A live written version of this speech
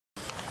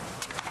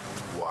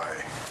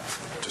Why,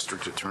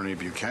 District Attorney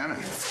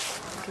Buchanan.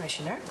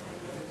 Commissioner?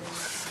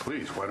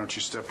 Please, why don't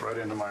you step right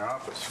into my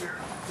office here?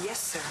 Yes,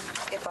 sir,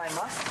 if I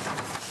must.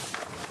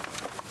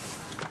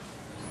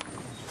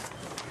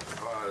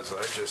 Because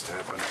I just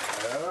happen to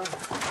have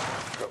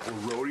a couple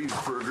of Roadie's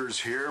burgers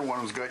here. One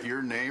of them's got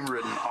your name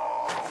written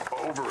all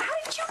over it. How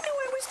did you know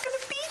I was going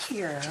to be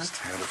here? Just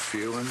had a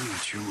feeling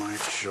that you might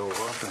show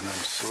up, and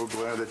I'm so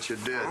glad that you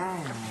did.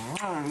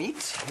 Me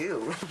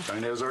too.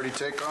 Inez already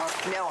take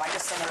off? No, I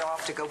just sent her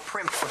off to go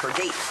primp for her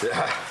date.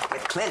 Yeah.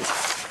 With Clint.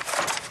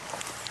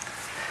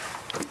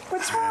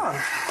 What's wrong?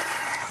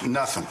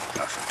 Nothing.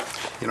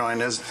 You know,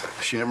 Inez,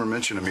 she never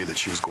mentioned to me that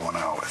she was going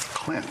out with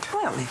Clint.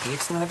 Well, maybe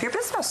it's none of your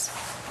business.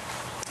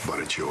 But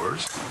it's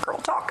yours? Girl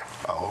talk.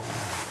 Oh.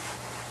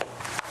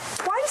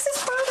 Why does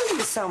this bother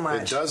you so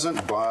much? It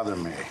doesn't bother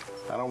me.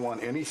 I don't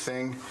want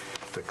anything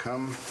to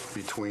come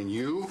between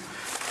you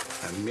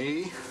and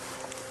me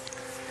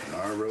and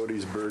our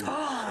Roadie's burger.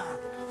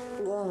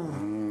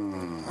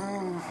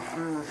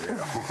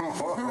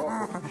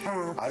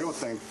 I don't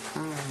think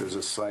there's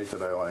a sight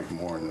that I like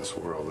more in this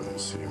world than to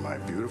see my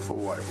beautiful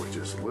wife with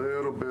just a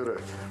little bit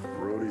of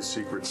Roadie's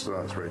secret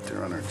sauce right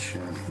there on her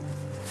chin.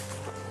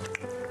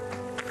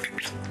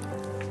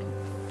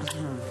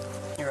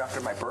 You're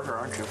after my burger,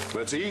 aren't you?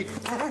 Let's eat.